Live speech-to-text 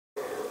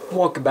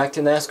Welcome back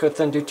to NASCAR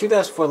Thunder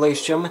 2004, ladies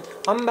and gentlemen.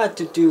 I'm about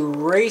to do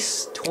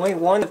race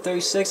 21 of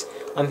 36.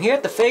 I'm here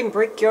at the famed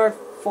Brickyard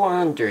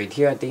 400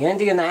 here at the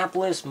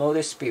Indianapolis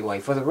Motor Speedway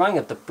for the running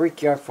of the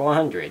Brickyard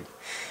 400.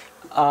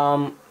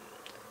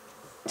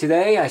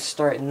 Today I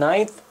start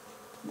 9th.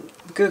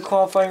 Good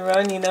qualifying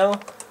run, you know.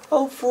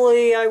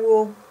 Hopefully I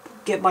will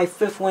get my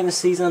 5th win of the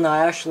season.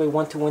 I actually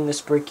want to win this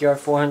Brickyard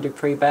 400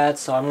 pretty bad,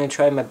 so I'm going to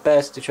try my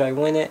best to try to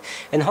win it.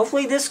 And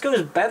hopefully this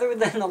goes better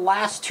than the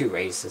last 2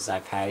 races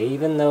I've had.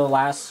 Even though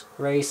last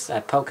race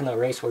at Pocono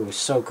Raceway was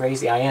so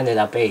crazy, I ended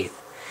up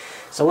 8th.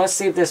 So let's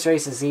see if this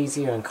race is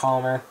easier and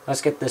calmer.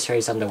 Let's get this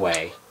race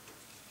underway.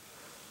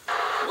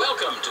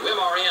 Welcome to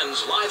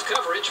MRN's live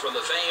coverage from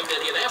the famed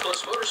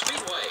Indianapolis Motor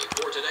Speedway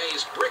for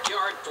today's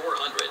Brickyard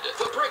 400.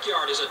 The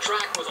Brickyard is a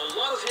track with a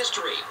lot of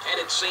history, and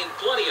it's seen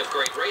plenty of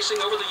great racing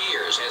over the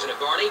years, hasn't it,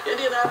 Barney?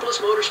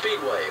 Indianapolis Motor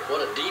Speedway.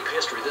 What a deep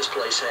history this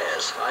place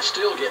has. I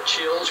still get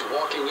chills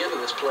walking into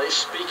this place.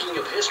 Speaking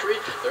of history,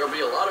 there'll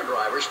be a lot of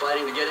drivers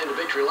fighting to get into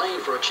victory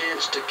lane for a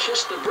chance to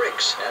kiss the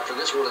bricks after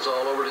this one is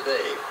all over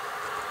today.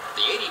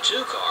 The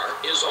 82 car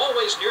is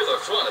always near the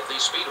front of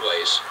these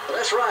speedways. Well,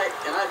 that's right,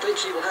 and I think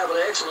he will have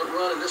an excellent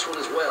run in this one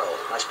as well.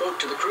 I spoke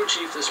to the crew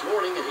chief this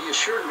morning, and he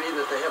assured me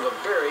that they have a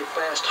very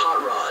fast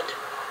hot rod.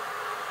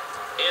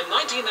 In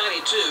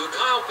 1992,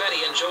 Kyle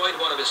Petty enjoyed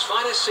one of his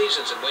finest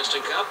seasons in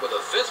Winston Cup with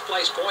a 5th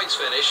place points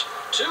finish,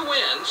 2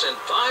 wins, and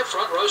 5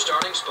 front row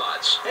starting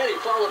spots. And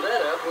he followed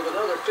that up with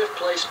another 5th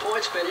place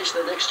points finish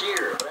the next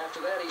year. But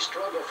after that, he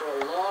struggled for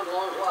a long,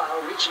 long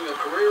while, reaching a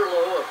career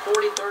low of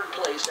 43rd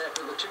place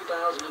after the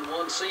 2001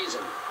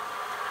 season.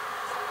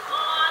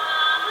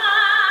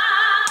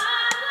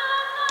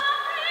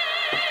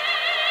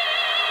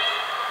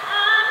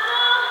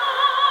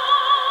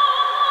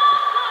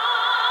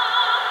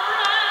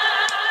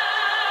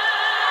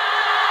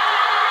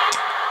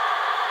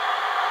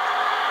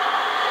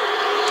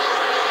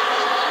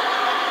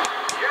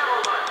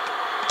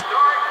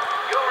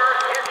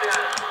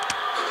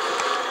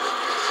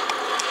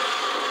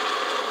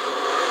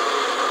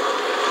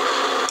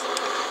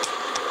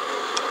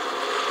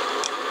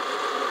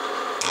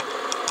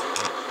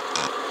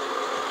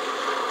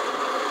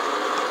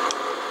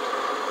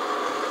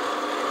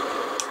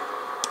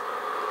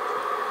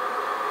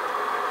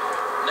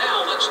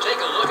 Let's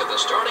take a look at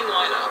the starting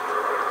lineup.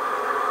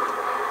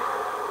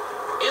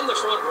 In the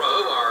front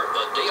row are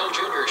the Dale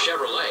Jr.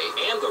 Chevrolet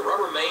and the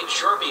Rubbermaid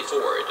Sharpie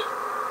Ford.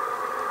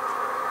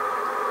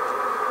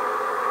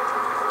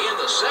 In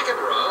the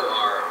second row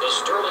are the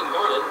Sterling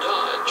Marlin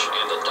Dodge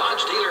and the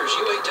Dodge Dealers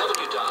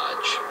UAW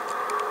Dodge.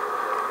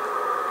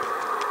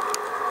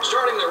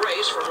 Starting the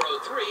race from row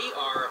 3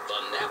 are the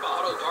Napa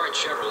Auto Parts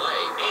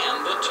Chevrolet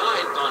and the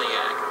Tide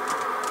Pontiac.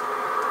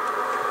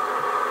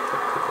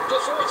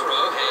 The fourth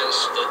row has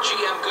the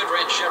GM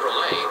Goodwrench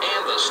Chevrolet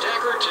and the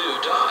Stacker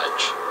 2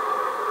 Dodge.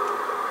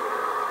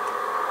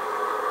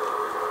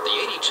 The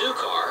 82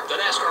 car, the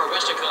NASCAR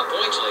Winston Cup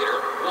points leader,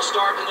 will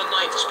start in the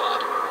 9th spot.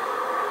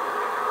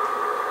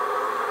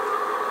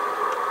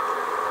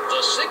 The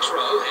 6th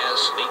row has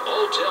the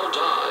Oldtail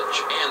Dodge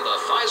and the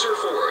Pfizer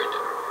Ford.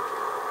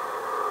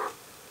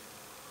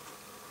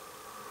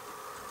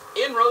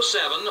 In row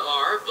 7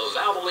 are the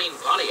Valvoline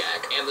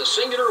Pontiac and the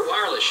Singular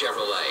Wireless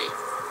Chevrolet.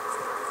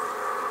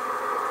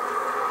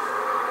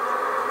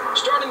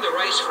 Starting the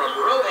race from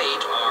row 8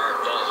 are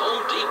the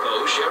Home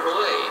Depot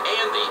Chevrolet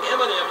and the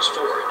M&M's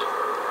Ford.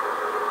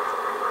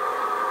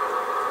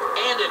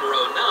 And in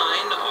row 9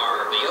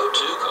 are the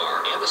 02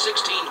 car and the 16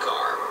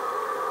 car.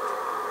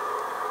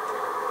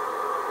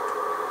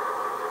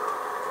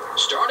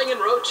 Starting in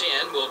row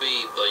 10 will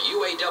be the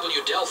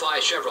UAW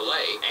Delphi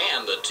Chevrolet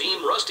and the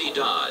Team Rusty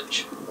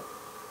Dodge.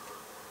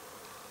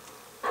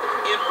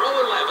 In row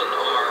 11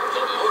 are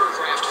the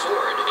Motorcraft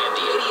Ford and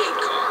the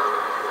 88 car.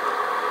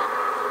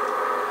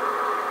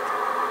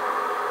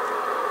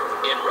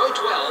 In row 12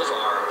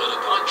 are the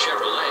DuPont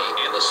Chevrolet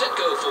and the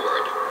Citgo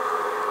Ford.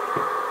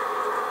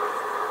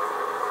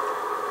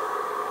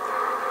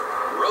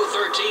 Row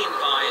 13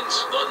 finds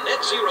the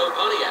Net Zero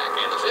Pontiac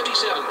and the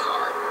 57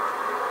 car.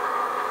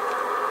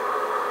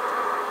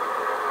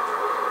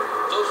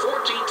 The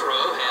 14th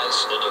row has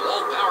the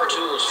DeWalt Power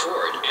Tools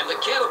Ford and the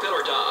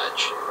Caterpillar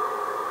Dodge.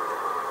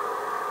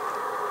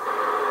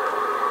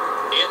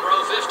 In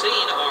row 15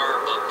 are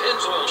the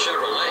Pennzoil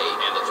Chevrolet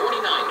and the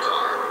 49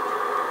 car.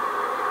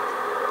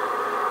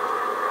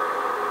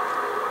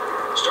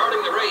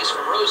 Starting the race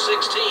from row 16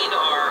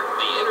 are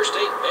the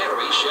Interstate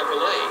Battery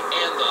Chevrolet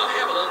and the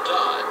Haviland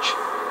Dodge.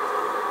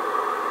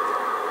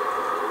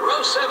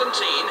 Row 17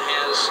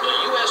 has the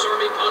U.S.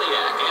 Army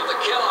Pontiac and the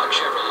Kellogg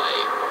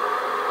Chevrolet.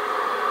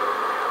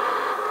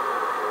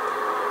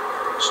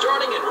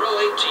 Starting in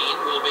row 18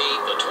 will be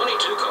the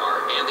 22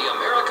 car and the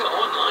America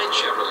Online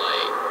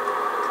Chevrolet.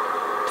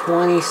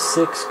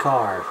 26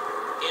 car.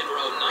 In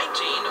row 19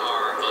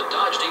 are the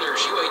Dodge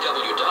Dealers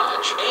UAW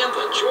Dodge and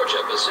the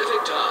Georgia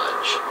Pacific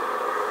Dodge.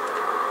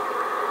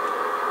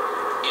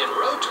 In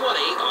row 20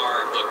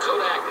 are the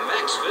Kodak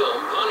Max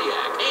Film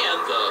Pontiac and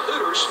the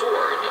Hooters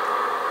Ford.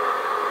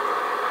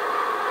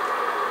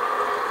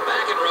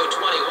 Back in row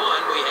 21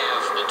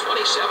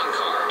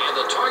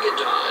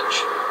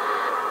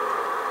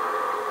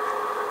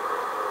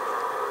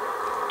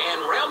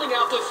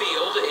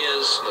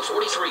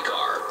 23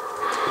 car.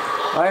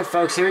 Alright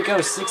folks, here we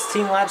go.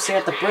 16 laps here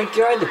at the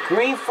Brickyard. The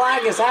green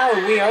flag is out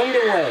and we are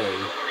underway.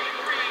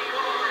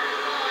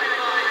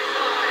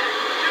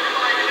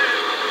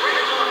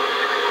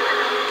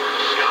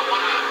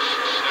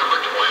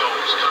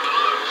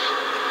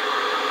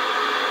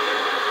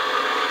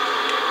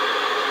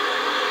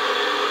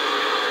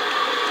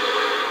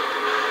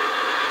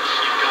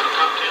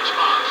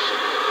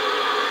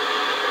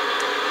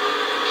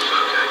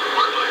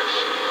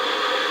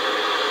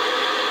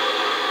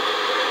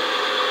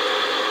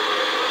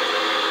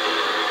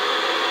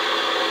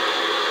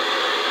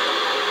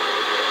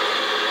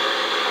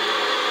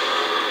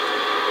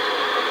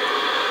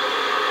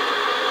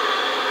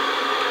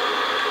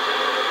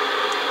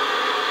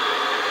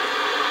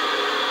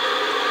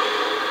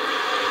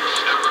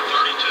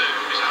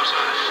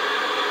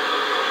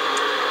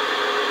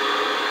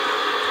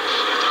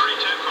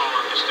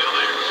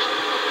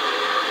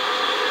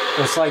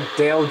 Looks like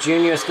Dale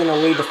Jr. is going to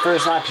lead the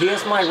first lap. He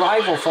is my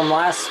rival from the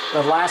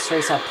last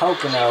race at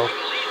Pocono.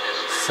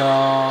 So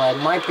it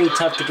might be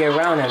tough to get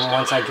around him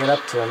once I get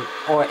up to him.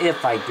 Or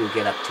if I do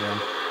get up to him,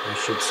 I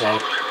should say.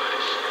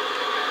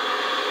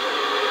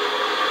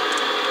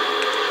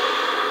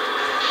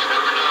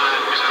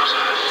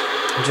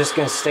 I'm just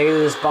going to stay to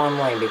this bottom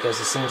lane because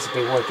it seems to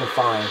be working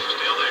fine.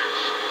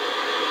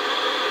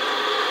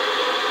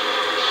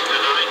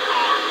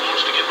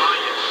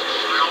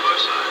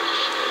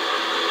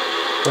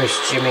 Wish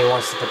Jimmy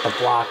wants to put the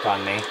block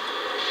on me.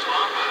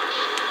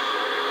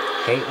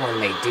 Hate when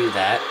they do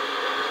that.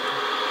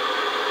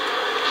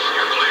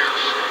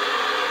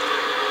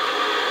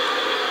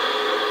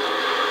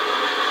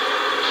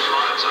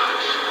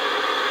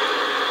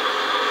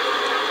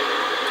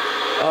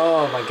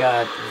 Oh my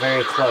god,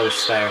 very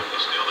close there.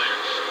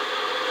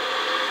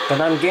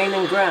 But I'm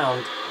gaining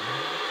ground,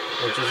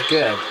 which is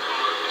good.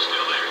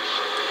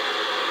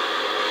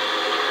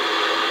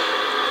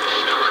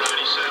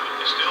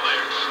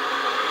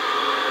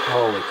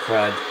 Holy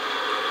crud.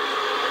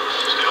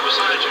 Still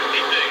beside you.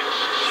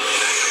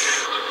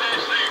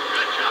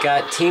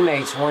 Got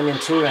teammates 1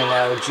 and 2 right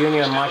now.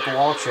 Junior and Michael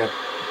Waltrip.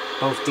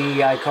 Both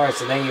DEI cars.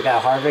 So then you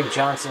got Harvick,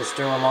 Johnson,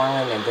 Sterling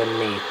Marlin, and then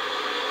me.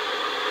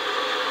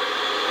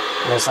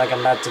 Looks like I'm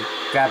about to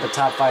grab a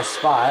top 5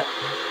 spot.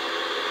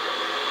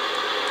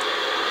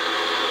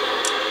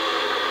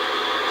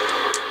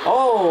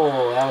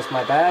 Oh, that was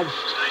my bad.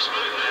 Stay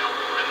smooth now.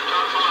 We're in the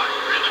top 5.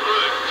 We're in the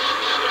groove.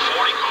 The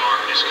 40 car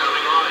is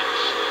coming right.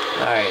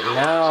 Alright,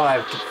 now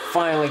I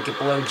finally get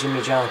below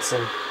Jimmy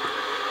Johnson.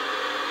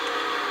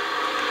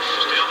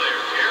 Still there.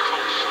 Careful.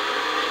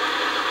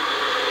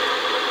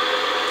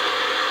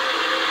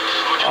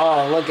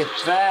 Oh, look at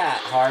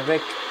that,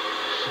 Harvick.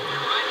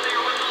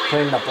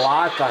 Putting the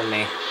block on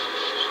me.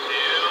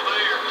 Still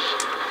there.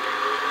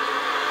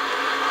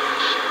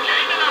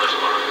 Gain another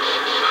spot.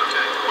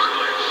 Okay, we're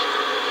clear.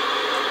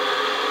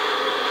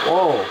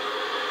 Whoa.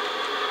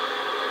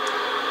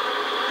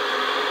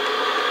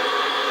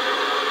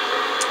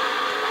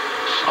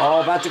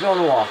 Oh, about to go in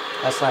the wall.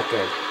 That's not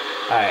good.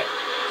 Alright.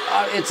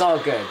 It's all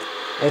good.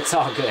 It's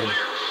all good.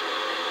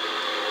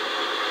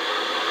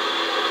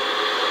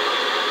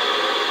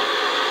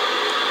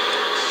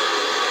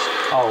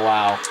 Oh,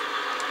 wow.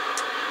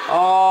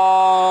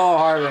 Oh,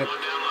 Harvick.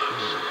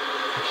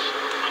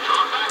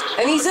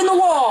 And he's in the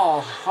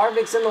wall!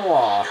 Harvick's in the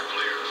wall.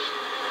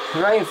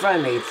 Right in front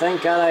of me.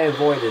 Thank God I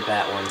avoided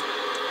that one.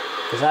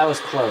 Because that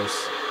was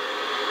close.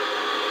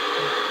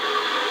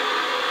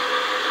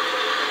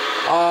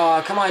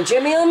 Oh, come on,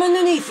 Jimmy, I'm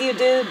underneath you,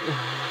 dude.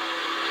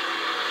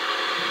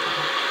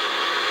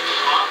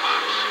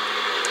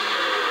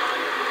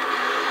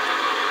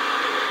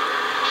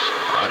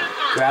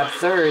 Grab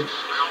third.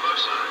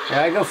 Here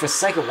I go for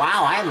second.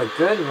 Wow, I have a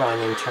good run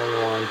in turn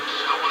 1.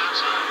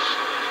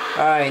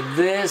 Alright,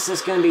 this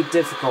is going to be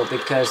difficult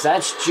because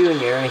that's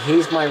Junior, and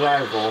he's my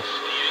rival.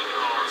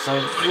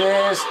 So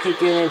this could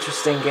get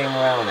interesting getting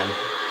around him.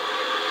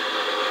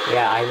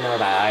 Yeah, I know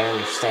that. I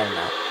understand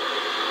that.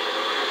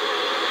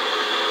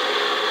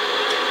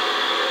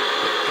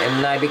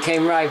 And I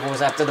became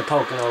rivals after the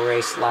Pocono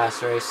race,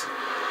 last race.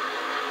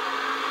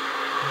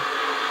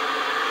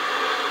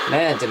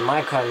 Man, did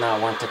my car not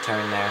want to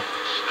turn there.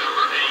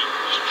 Number 8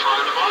 is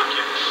trying to block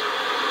you.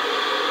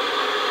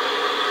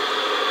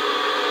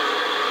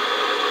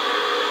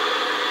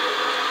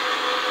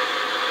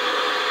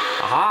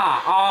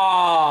 Aha!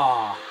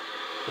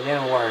 Oh! It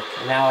didn't work.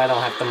 Now I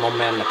don't have the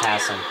momentum to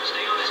pass him.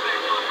 Stay on this back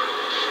bumper.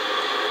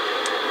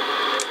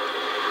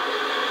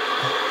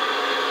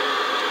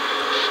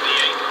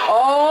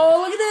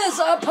 Oh, look at this!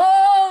 Up!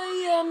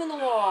 Oh, yeah, I'm in the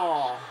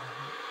wall.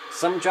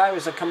 Some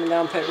drivers are coming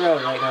down pit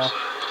road right now.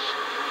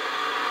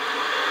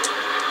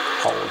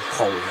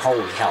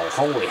 Holy hell,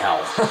 holy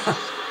hell.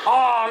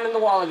 Oh, I'm in the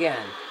wall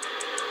again.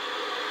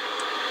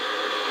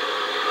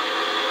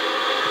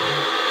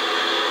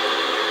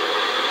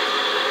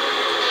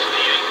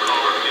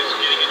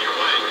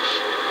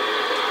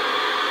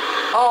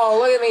 Oh,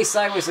 look at me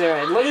sideways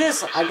there. Look at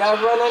this. I got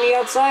to run on the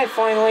outside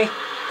finally.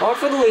 Going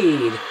for the lead.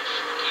 Keep an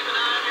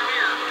eye on your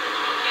mirror.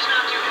 He's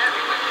not too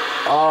happy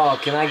with Oh,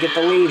 can I get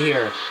the lead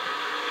here?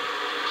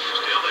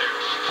 Still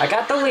there. I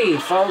got the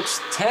lead, folks.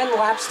 10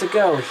 laps to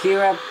go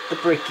here at the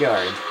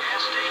Brickyard. Gas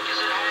tank is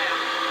at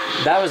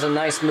half. That was a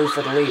nice move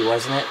for the lead,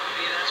 wasn't it?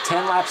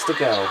 10 laps to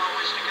go.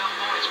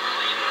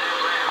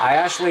 I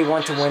actually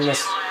want to win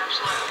this.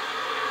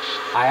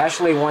 I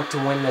actually want to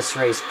win this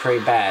race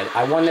pretty bad.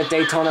 I won the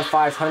Daytona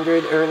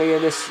 500 earlier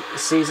this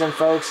season,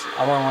 folks.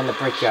 I want to win the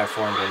Brickyard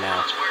 400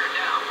 now.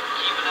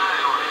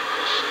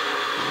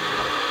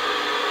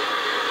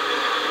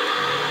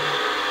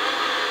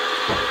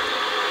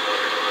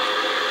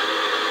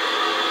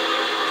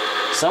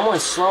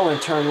 Someone's slow in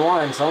turn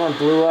 1. Someone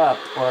blew up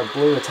or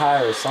blew a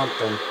tire or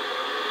something.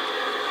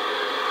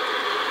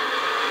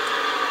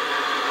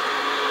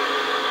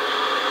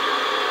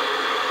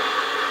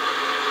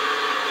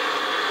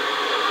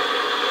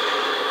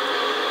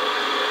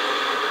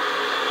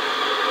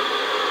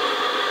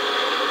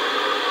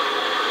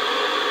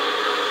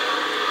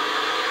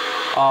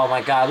 Oh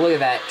my God! Look at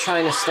that!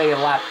 Trying to stay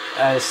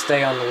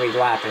stay on the lead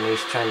lap, and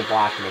he's trying to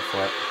block me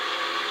for it.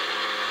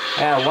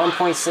 Yeah,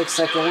 1.6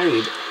 second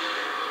lead.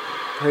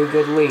 Pretty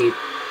good lead.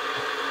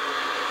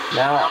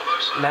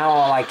 Now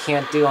all I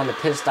can't do on the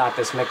pit stop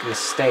is make a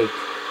mistake.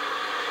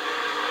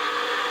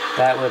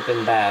 That would have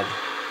been bad.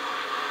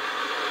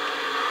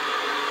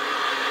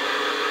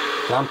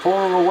 And I'm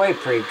pulling away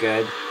pretty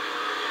good.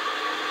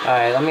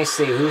 Alright, let me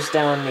see. Who's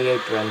down the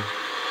apron?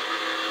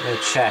 Let me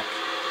check.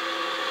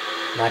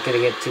 Not gonna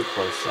get too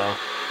close, though.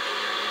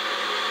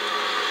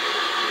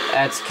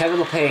 That's Kevin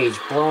LePage,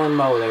 blowing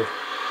motor.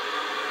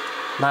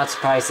 Not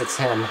surprised it's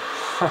him.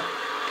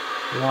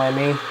 You know what I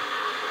mean?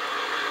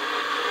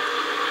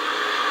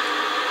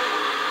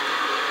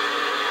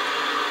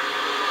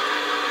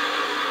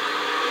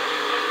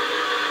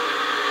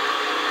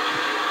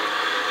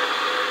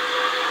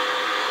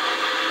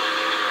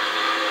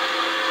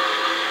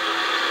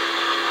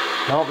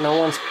 Nope, no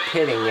one's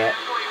pitting yet.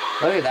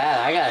 Look at that,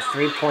 I got a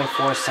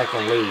 3.4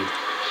 second lead.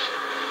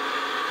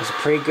 It's a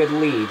pretty good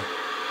lead.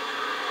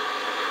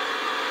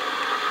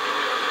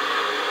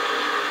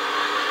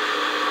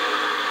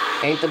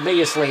 Ain't the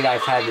biggest lead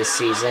I've had this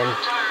season.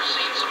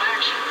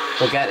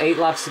 We got 8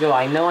 laps to go.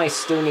 I know I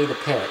still need a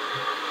pit.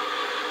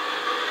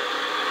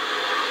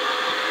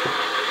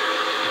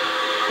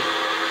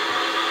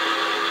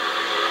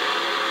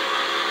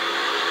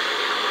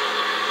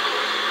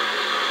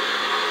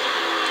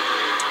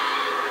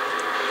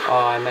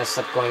 Oh, I messed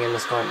up going in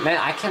this corner. Man,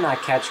 I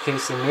cannot catch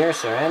Casey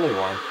Mears or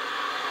anyone.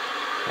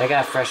 They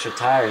got fresher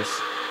tires.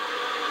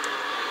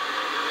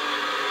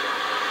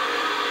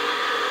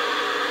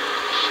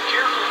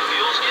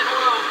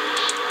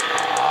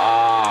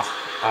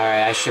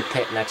 Alright, I should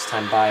pit next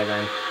time by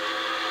then.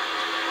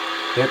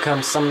 Here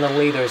comes some of the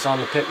leaders on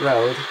the pit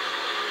road.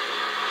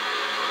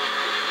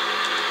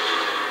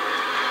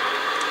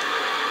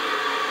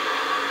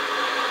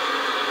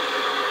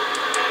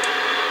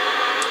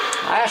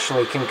 I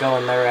actually can go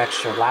in their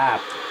extra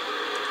lap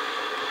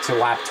to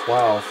lap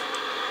 12.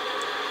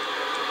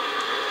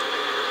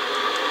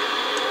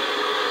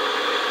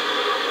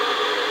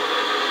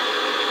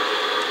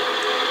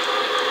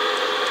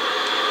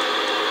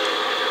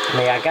 I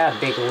mean, I got a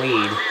big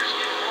lead.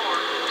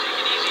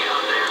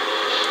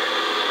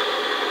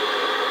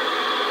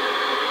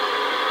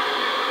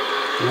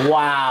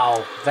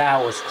 Wow,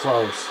 that was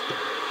close.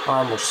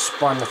 I almost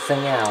spun the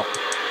thing out.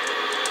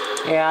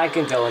 Yeah, I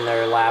can go in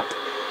their lap.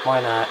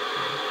 Why not?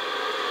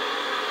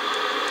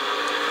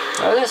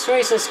 Oh, this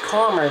race is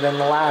calmer than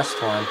the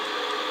last one.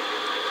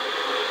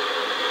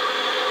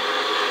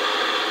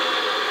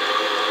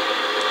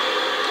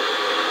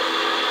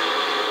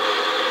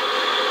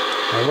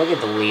 Hey, look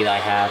at the lead I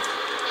have. The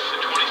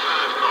 25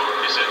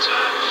 car is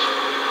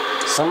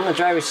inside. Some of the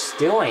drivers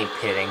still ain't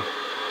pitting.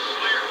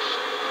 Clear.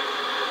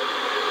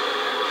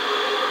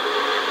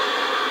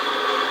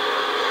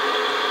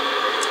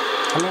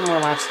 How many more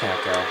laps can I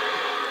go?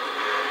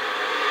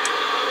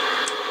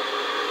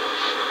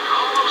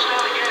 Almost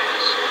out of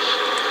gas.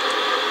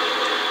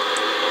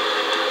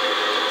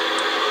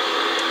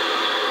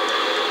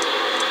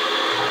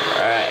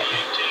 Alright.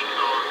 18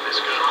 car is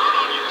gonna run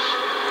on you.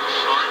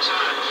 Car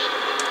inside.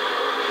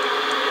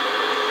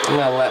 I'm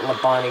gonna let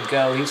Labonte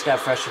go. He's got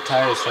fresher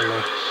tires than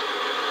me.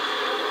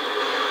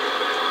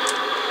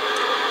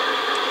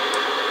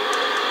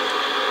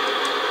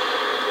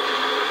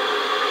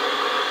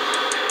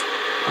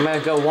 I'm gonna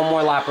go one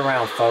more lap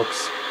around,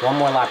 folks. One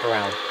more lap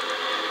around.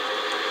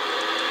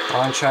 I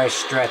want to try to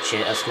stretch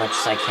it as much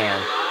as I can.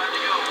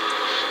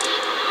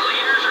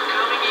 Leaders are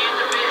coming in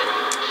to pit.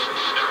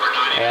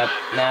 Yep,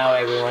 now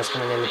everyone's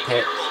coming in the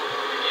pit.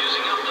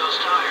 Using up those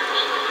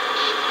tires.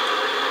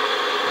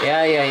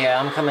 Yeah,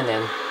 I'm coming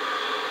in.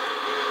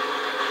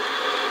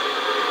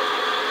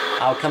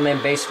 I'll come in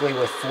basically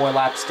with 4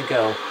 laps to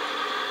go.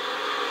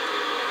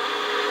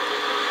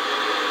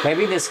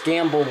 Maybe this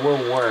gamble will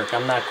work,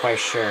 I'm not quite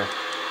sure.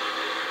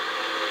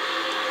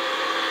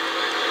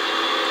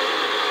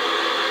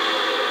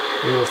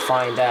 We will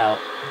find out.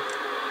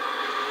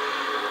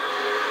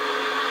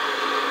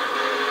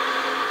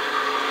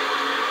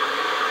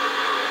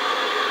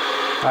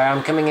 Alright,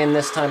 I'm coming in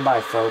this time by,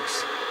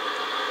 folks.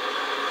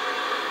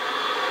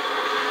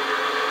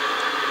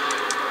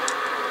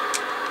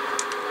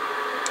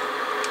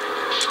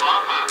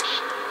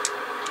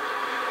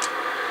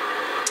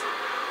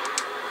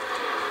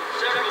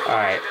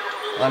 Alright,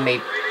 let me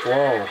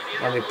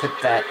put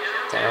that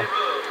down.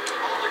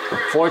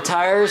 4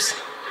 tires.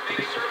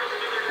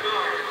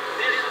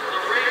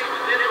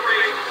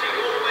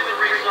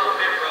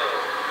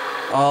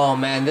 Oh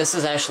man, this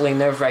is actually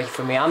nerve-wracking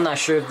for me. I'm not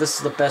sure if this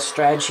is the best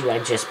strategy I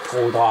just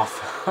pulled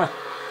off.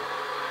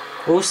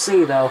 We'll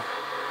see though.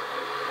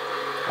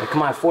 Right,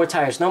 come on, 4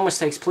 tires, no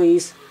mistakes,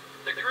 please.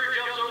 The crew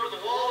jumps over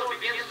the wall and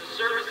begins to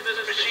service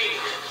this machine.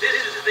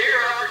 This is their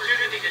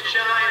opportunity to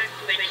shine.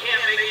 They can't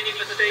make any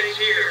mistakes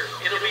here.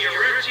 It'll be a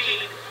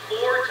routine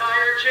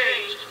 4-tire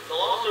change.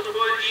 They'll also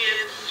put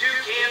in 2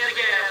 cans of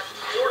gas,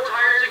 4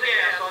 tires of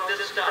gas on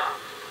this stop.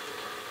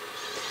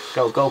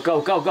 Go, go,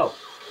 go, go, go.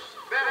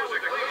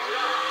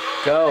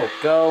 Go,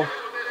 go.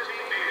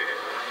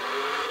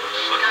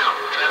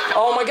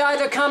 Oh my god,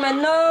 they're coming,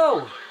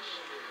 no!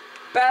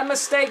 Bad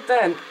mistake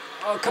then.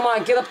 Oh, come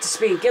on, get up to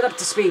speed, get up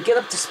to speed, get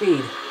up to speed. Number 20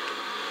 is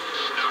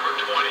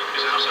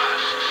outside.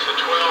 The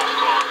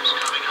 12 car is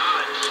coming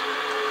high.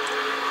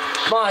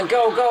 Come on,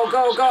 go, go,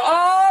 go, go.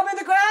 Oh, I'm in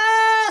the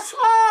grass!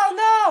 Oh,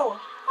 no!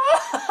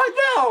 Oh,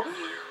 no!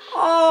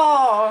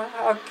 Oh,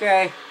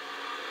 okay.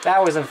 That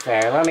wasn't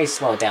fair. Let me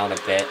slow down a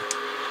bit.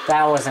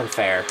 That wasn't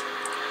fair.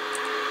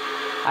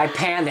 I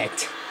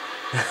panicked.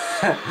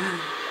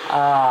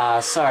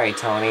 Sorry,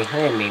 Tony. I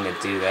didn't mean to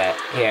do that.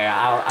 Here,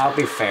 I'll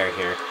be fair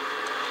here.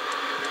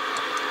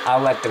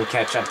 I'll let them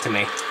catch up to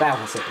me. That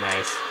wasn't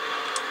nice.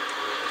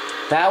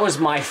 That was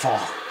my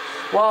fault.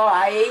 Well,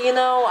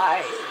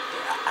 I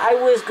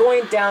was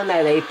going down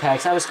that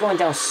apex. I was going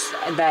down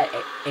that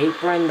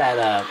apron,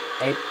 that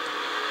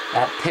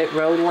pit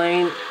road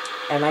lane,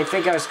 and I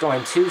think I was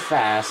going too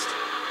fast.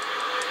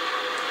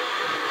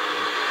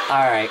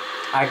 Alright,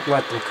 I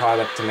let them caught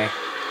up to me.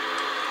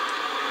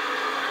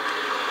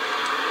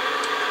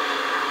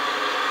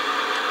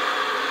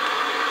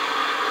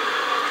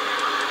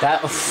 That,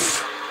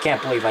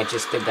 can't believe I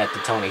just did that to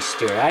Tony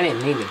Stewart. I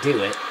didn't mean to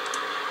do it.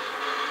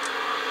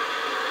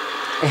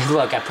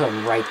 Look, I put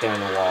him right there in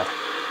the wall.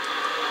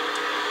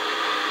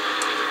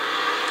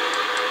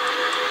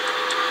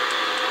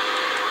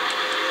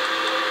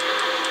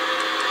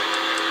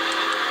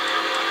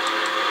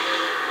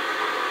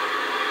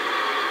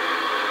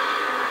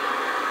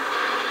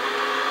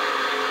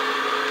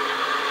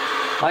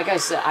 Like I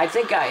said, I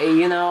think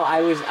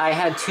I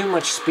had too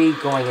much speed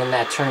going in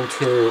that turn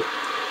 2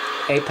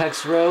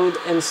 Apex Road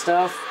and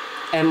stuff,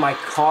 and my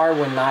car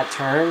would not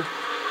turn.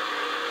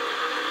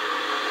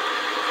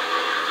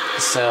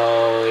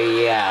 So,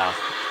 yeah.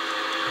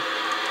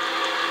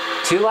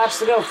 2 laps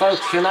to go,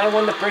 folks. Can I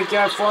win the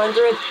Brickyard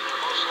 400?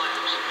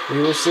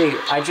 We will see.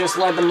 I just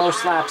led the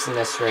most laps in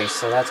this race,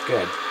 so that's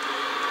good.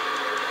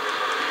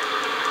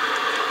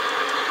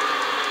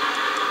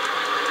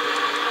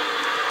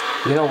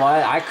 You know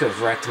what? I could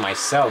have wrecked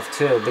myself,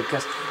 too,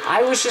 because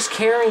I was just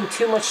carrying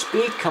too much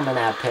speed coming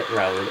out of pit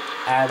road,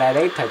 out of that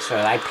Apex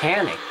Road. I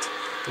panicked,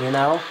 you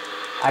know?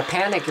 I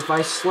panic if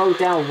I slow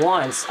down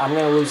once, I'm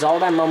going to lose all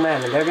that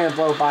momentum, they're going to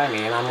blow by me,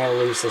 and I'm going to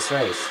lose this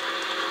race.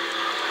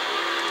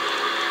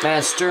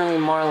 Man,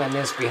 Sterling Marlin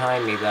is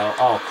behind me, though.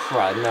 Oh,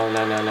 crud. No.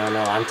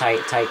 I'm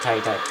tight.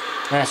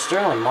 Man,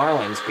 Sterling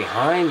Marlin's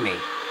behind me.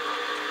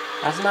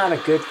 That's not a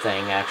good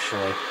thing,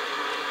 actually.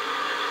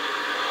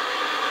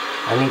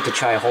 I need to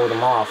try to hold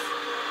him off.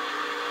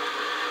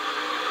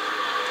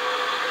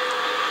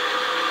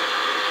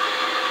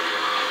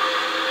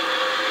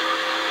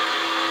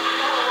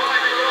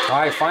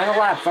 Alright, final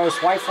lap, folks.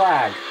 White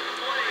flag.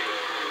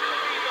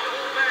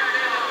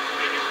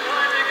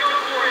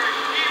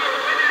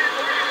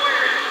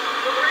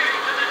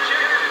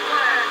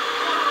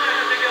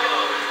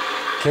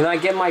 Can I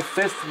get my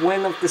 5th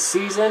win of the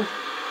season?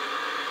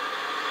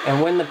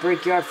 And win the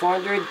Brickyard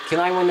 400? Can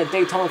I win the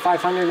Daytona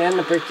 500 and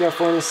the Brickyard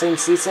 400 in the same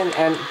season?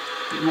 And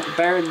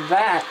better than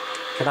that,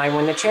 can I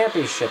win the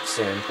championship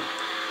soon?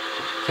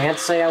 Can't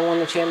say I won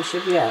the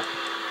championship yet.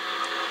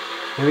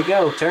 Here we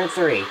go, turn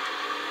 3.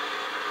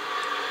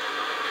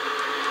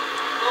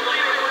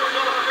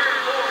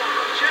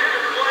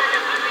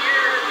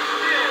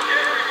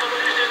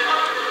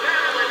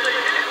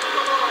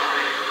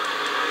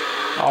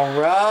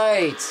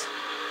 Alright.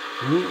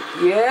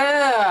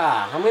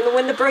 Yeah, I'm going to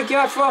win the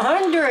Brickyard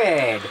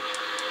 400.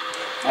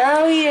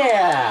 Hell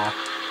yeah.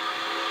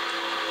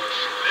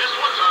 This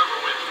one's over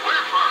with.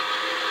 We're first.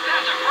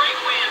 That's a great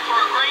win for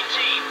a great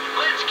team.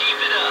 Let's keep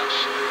it up.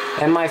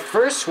 And my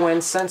first win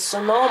since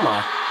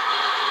Sonoma.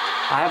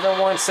 I haven't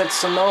won since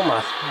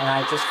Sonoma, and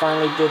I just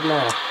finally did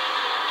now.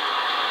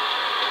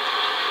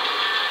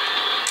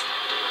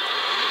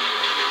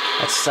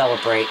 Let's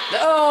celebrate.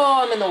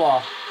 Oh, I'm in the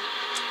wall.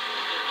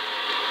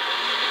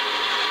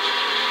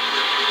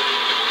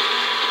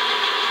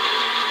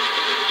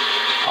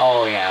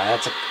 Oh yeah,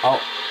 that's a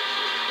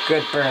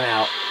good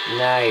burnout.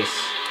 Nice.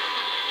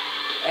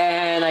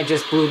 And I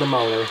just blew the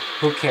motor.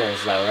 Who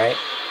cares though, right?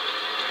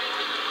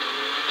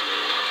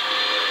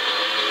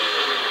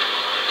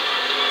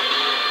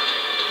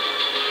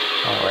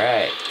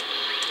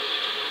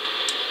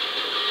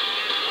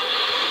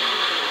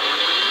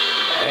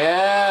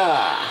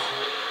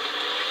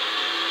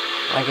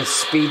 I can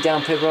speed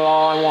down pit road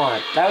all I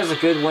want. That was a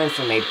good win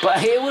for me,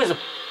 but it was a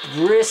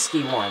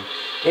risky one.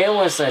 It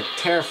was a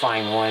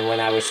terrifying one when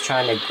I was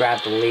trying to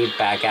grab the lead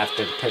back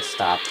after the pit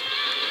stop.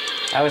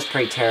 That was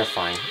pretty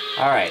terrifying.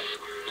 Alright.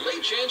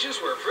 Lead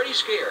changes were pretty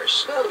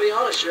scarce. Well, to be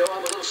honest, Joe,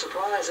 I'm a little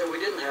surprised that we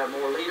didn't have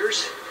more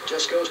leaders.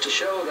 Just goes to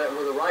show that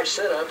with the right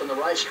setup and the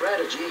right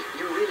strategy,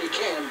 you really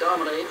can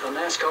dominate a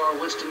NASCAR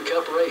Winston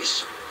Cup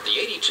race. The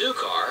 82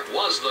 car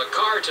was the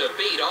car to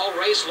beat all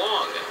race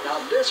long. Now,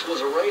 this was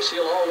a race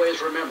he'll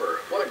always remember.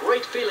 What a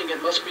great feeling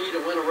it must be to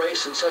win a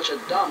race in such a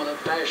dominant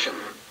fashion.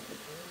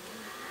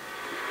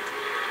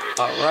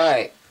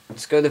 Alright,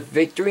 let's go to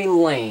victory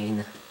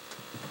lane.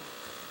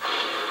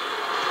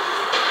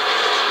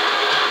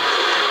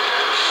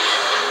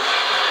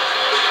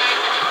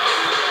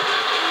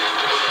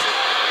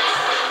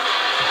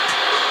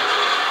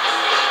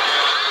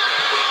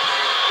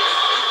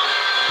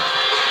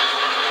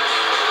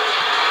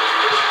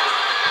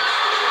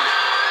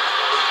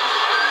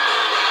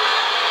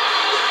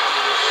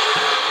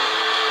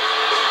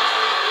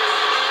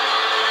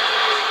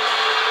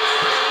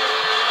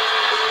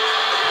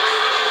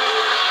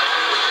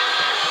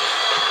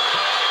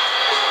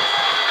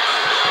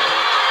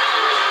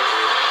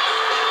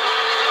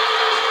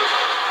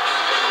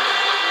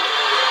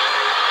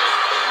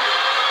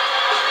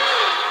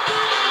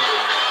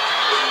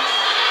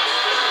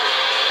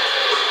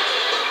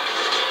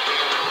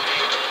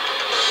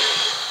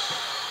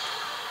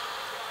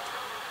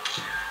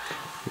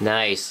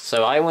 Nice.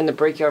 So I win the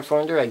Brickyard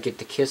Thunder, I get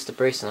to kiss the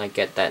brakes, and I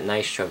get that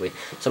nice trophy.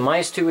 So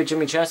 -2 with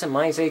Jimmy Johnson,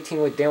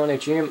 -18 with Dale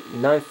Jr.,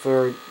 none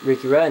for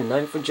Ricky Rudd,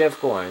 none for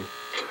Jeff Gordon.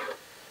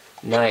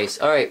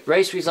 Nice. Alright,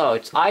 race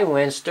results. I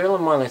win,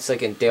 Sterling Marlin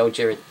 2nd, Dale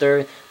Jarrett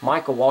 3rd,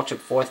 Michael Waltrip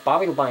 4th,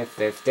 Bobby Labine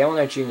 5th,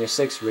 Dale Jr.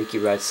 6th, Ricky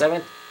Rudd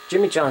 7th,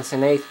 Jimmy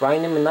Johnson 8th,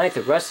 Ryan Newman 9th,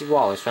 and Rusty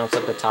Wallace rounds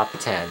up the top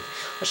 10.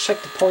 Let's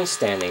check the point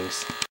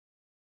standings.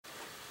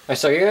 Alright,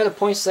 so here are the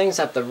point standings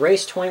at the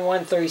race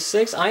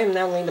 21-36. I am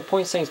now leading the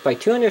point standings by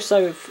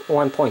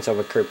 271 points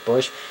over Kurt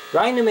Busch.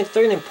 Ryan Newman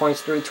 3rd in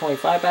points,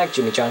 325 back.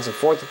 Jimmy Johnson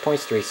 4th in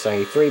points,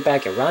 373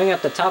 back. And rounding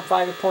up the top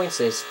 5 in points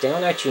is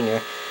Dale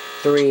Jr.,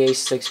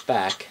 386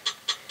 back.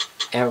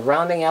 And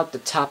rounding out the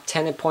top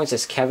 10 in points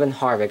is Kevin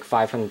Harvick,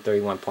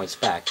 531 points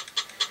back.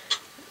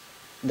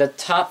 The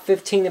top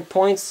 15 in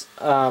points,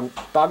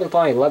 Bobby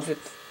Labine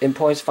 11th in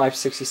points,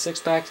 566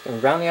 back.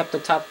 And rounding up the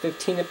top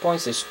 15 in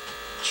points is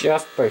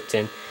Jeff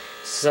Burton,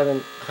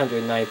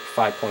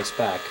 795 points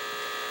back.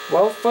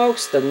 Well,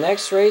 folks, the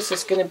next race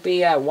is going to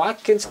be at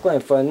Watkins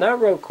Glen for another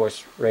road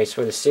course race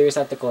for the series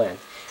at the Glen.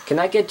 Can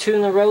I get 2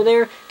 in a row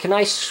there? Can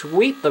I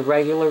sweep the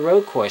regular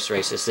road course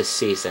races this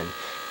season?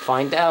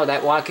 Find out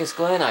at Watkins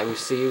Glen. I will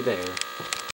see you there.